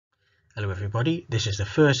Hello everybody, this is the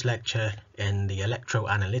first lecture in the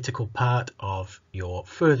electroanalytical part of your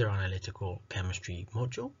further analytical chemistry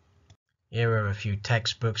module. Here are a few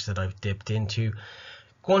textbooks that I've dipped into.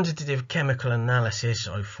 Quantitative chemical analysis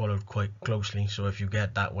I've followed quite closely, so if you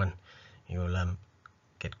get that one you'll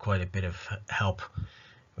get quite a bit of help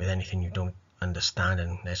with anything you don't understand,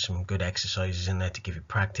 and there's some good exercises in there to give you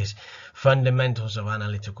practice. Fundamentals of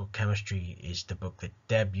Analytical Chemistry is the book that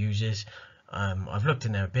Deb uses. I've looked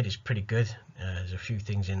in there a bit, it's pretty good. There's a few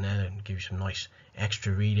things in there that give you some nice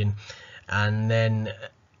extra reading. And then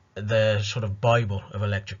the sort of Bible of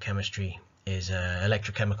electrochemistry is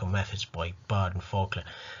Electrochemical Methods by Bard and Faulkner.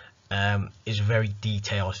 Is very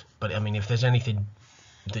detailed, but I mean, if there's anything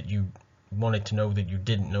that you wanted to know that you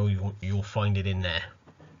didn't know, you'll find it in there.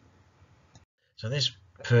 So this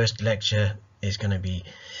first lecture is going to be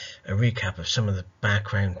a recap of some of the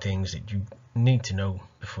background things that you need to know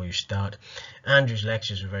before you start. Andrew's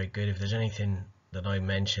lectures are very good. If there's anything that I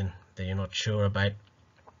mention that you're not sure about,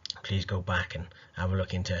 please go back and have a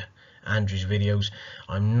look into Andrew's videos.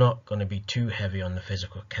 I'm not going to be too heavy on the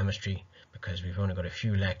physical chemistry because we've only got a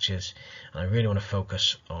few lectures, and I really want to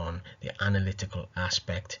focus on the analytical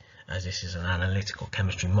aspect, as this is an analytical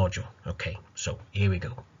chemistry module. Okay, so here we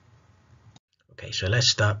go. Okay, so let's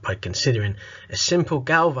start by considering a simple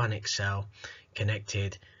galvanic cell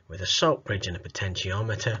connected with a salt bridge and a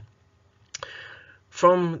potentiometer.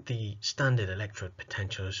 From the standard electrode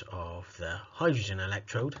potentials of the hydrogen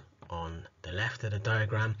electrode on the left of the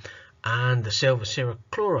diagram and the silver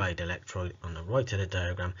chloride electrode on the right of the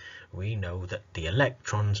diagram, we know that the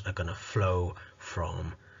electrons are going to flow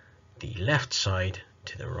from the left side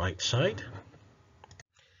to the right side.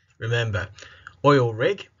 Remember, oil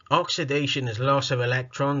rig, oxidation is loss of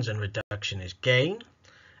electrons and reduction is gain,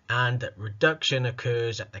 and that reduction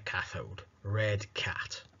occurs at the cathode, red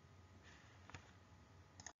cat.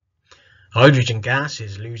 Hydrogen gas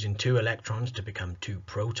is losing 2 electrons to become 2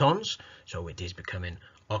 protons, so it is becoming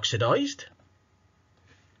oxidized.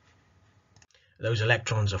 Those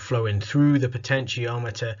electrons are flowing through the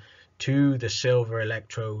potentiometer to the silver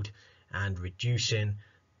electrode and reducing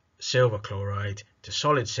silver chloride to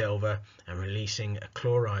solid silver and releasing a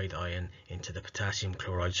chloride ion into the potassium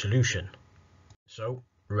chloride solution. So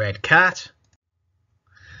red cat,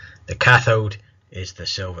 the cathode is the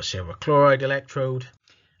silver chloride electrode,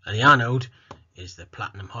 and the anode is the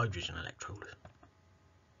platinum hydrogen electrode.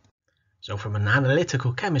 So from an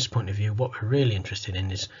analytical chemist point of view, what we're really interested in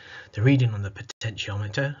is the reading on the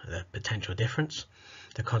potentiometer, the potential difference,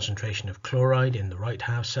 the concentration of chloride in the right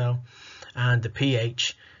half cell, and the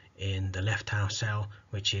pH in the left half cell,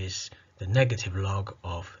 which is the negative log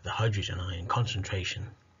of the hydrogen ion concentration.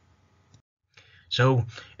 So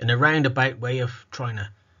in a roundabout way of trying to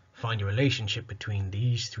find a relationship between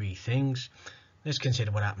these 3 things, let's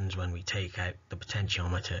consider what happens when we take out the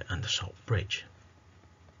potentiometer and the salt bridge.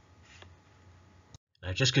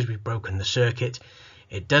 Now, just because we've broken the circuit,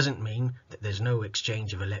 it doesn't mean that there's no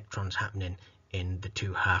exchange of electrons happening in the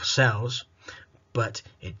 2 half cells, but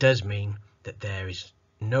it does mean that there is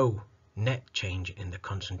no net change in the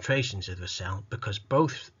concentrations of the cell because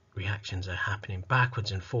both reactions are happening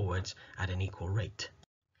backwards and forwards at an equal rate.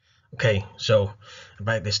 Okay, so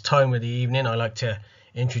about this time of the evening, I like to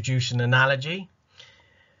introduce an analogy.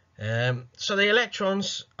 So the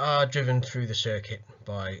electrons are driven through the circuit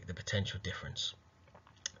by the potential difference.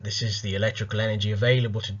 This is the electrical energy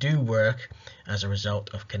available to do work as a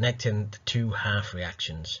result of connecting the 2 half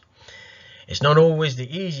reactions. It's not always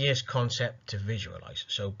the easiest concept to visualize,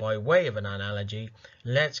 so by way of an analogy,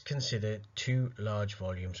 let's consider 2 large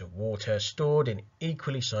volumes of water stored in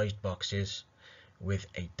equally sized boxes with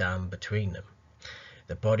a dam between them.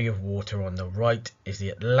 The body of water on the right is the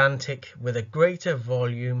Atlantic with a greater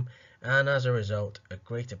volume and as a result a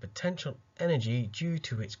greater potential energy due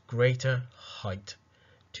to its greater height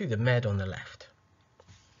to the med on the left.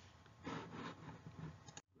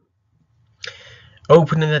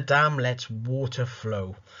 Opening the dam lets water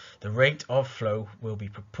flow. The rate of flow will be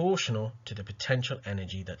proportional to the potential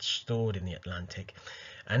energy that's stored in the Atlantic,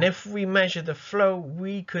 and if we measure the flow,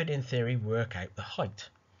 we could in theory work out the height,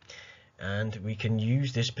 and we can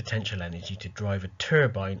use this potential energy to drive a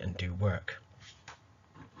turbine and do work.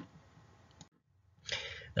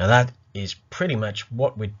 Now that is pretty much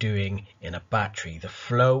what we're doing in a battery. The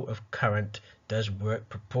flow of current does work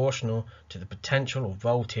proportional to the potential or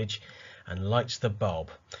voltage and lights the bulb.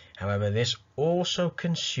 However, this also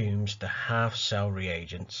consumes the half cell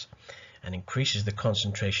reagents and increases the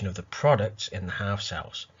concentration of the products in the half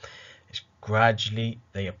cells. Gradually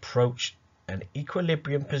they approach an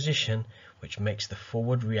equilibrium position, which makes the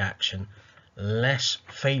forward reaction less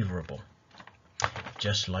favorable.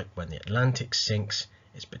 just like when the Atlantic sinks,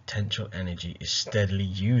 its potential energy is steadily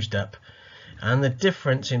used up, and the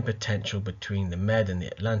difference in potential between the Med and the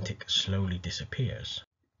Atlantic slowly disappears.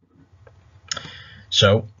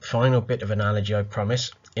 So, final bit of analogy, I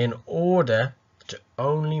promise. In order to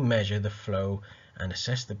only measure the flow and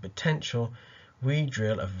assess the potential, we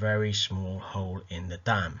drill a very small hole in the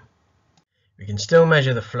dam. We can still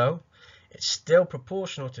measure the flow. It's still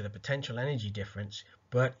proportional to the potential energy difference,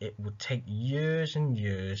 but it would take years and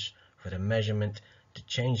years for the measurement to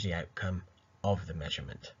change the outcome of the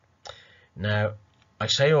measurement. Now, I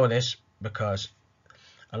say all this because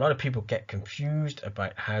a lot of people get confused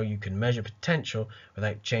about how you can measure potential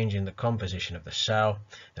without changing the composition of the cell.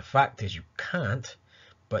 The fact is you can't,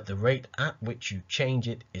 but the rate at which you change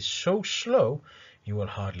it is so slow you will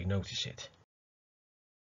hardly notice it.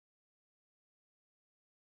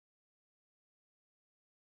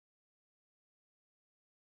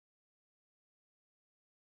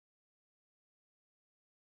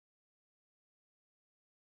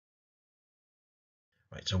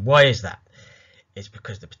 Right, so why is that? It's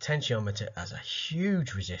because the potentiometer has a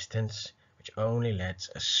huge resistance which only lets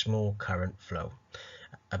a small current flow,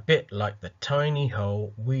 a bit like the tiny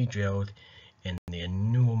hole we drilled in the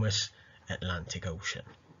enormous Atlantic Ocean.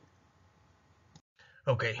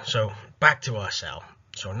 Okay, so back to our cell.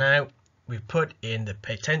 So now we've put in the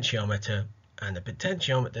potentiometer, and the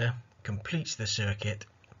potentiometer completes the circuit.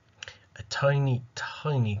 A tiny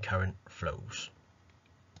current flows.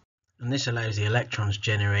 And this allows the electrons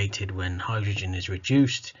generated when hydrogen is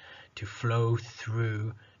reduced to flow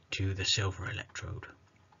through to the silver electrode.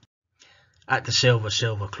 At the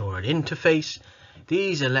silver-silver chloride interface,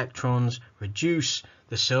 these electrons reduce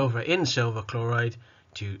the silver in silver chloride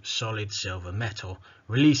to solid silver metal,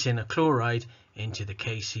 releasing a chloride into the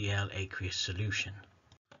KCl aqueous solution.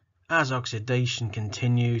 As oxidation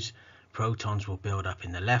continues, protons will build up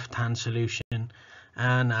in the left-hand solution,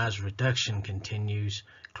 and as reduction continues,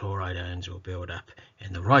 chloride ions will build up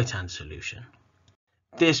in the right-hand solution.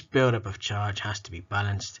 This buildup of charge has to be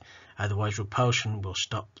balanced, otherwise repulsion will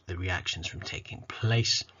stop the reactions from taking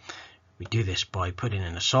place. We do this by putting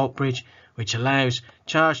in a salt bridge, which allows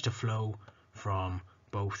charge to flow from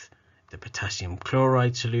both the potassium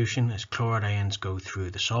chloride solution as chloride ions go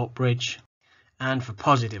through the salt bridge, and for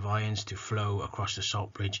positive ions to flow across the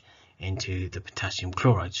salt bridge into the potassium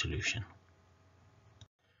chloride solution.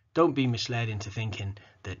 Don't be misled into thinking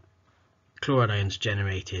that chloride ions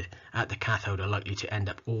generated at the cathode are likely to end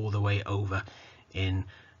up all the way over in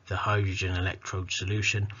the hydrogen electrode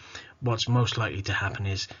solution. What's most likely to happen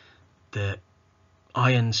is the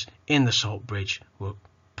ions in the salt bridge will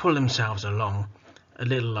pull themselves along, a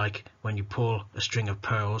little like when you pull a string of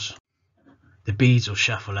pearls. The beads will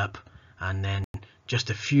shuffle up, and then just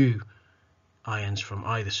a few ions from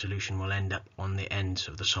either solution will end up on the ends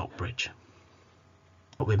of the salt bridge.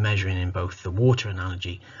 What we're measuring in both the water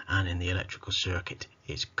analogy and in the electrical circuit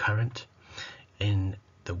is current. In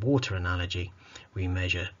the water analogy, we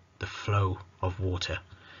measure the flow of water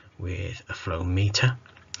with a flow meter.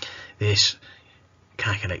 This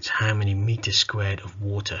calculates how many meters squared of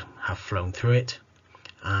water have flown through it,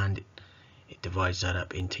 and it divides that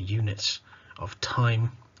up into units of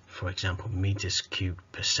time, for example meters cubed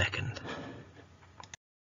per second.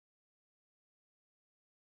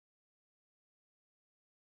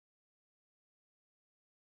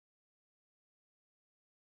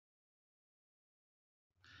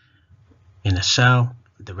 In a cell,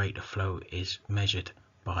 the rate of flow is measured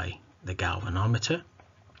by the galvanometer.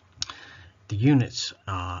 The units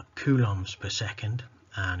are coulombs per second,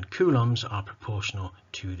 and coulombs are proportional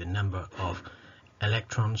to the number of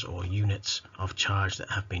electrons or units of charge that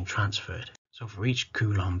have been transferred. So for each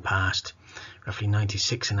coulomb passed, roughly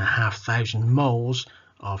 96,500 moles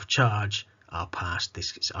of charge are passed.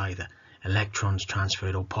 This is either electrons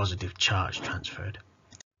transferred or positive charge transferred.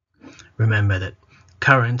 Remember that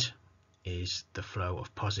current is the flow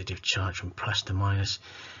of positive charge from plus to minus,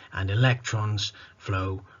 and electrons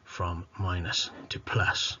flow from minus to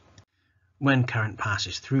plus. When current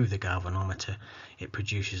passes through the galvanometer, it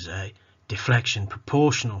produces a deflection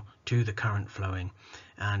proportional to the current flowing,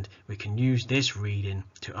 and we can use this reading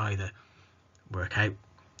to either work out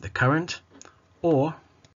the current, or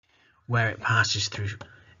where it passes through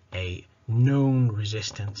a known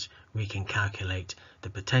resistance, we can calculate the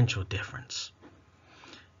potential difference.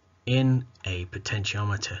 In a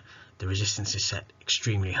potentiometer, the resistance is set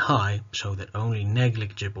extremely high so that only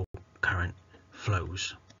negligible current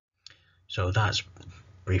flows. So that's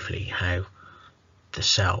briefly how the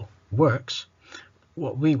cell works.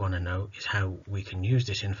 What we want to know is how we can use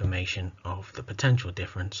this information of the potential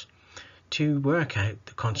difference to work out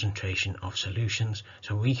the concentration of solutions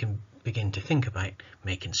so we can begin to think about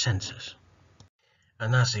making sensors.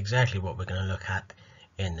 And that's exactly what we're going to look at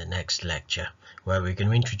in the next lecture, where we're going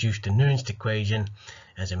to introduce the Nernst equation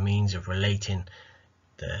as a means of relating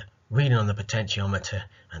the reading on the potentiometer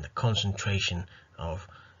and the concentration of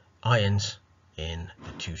ions in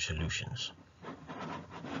the two solutions.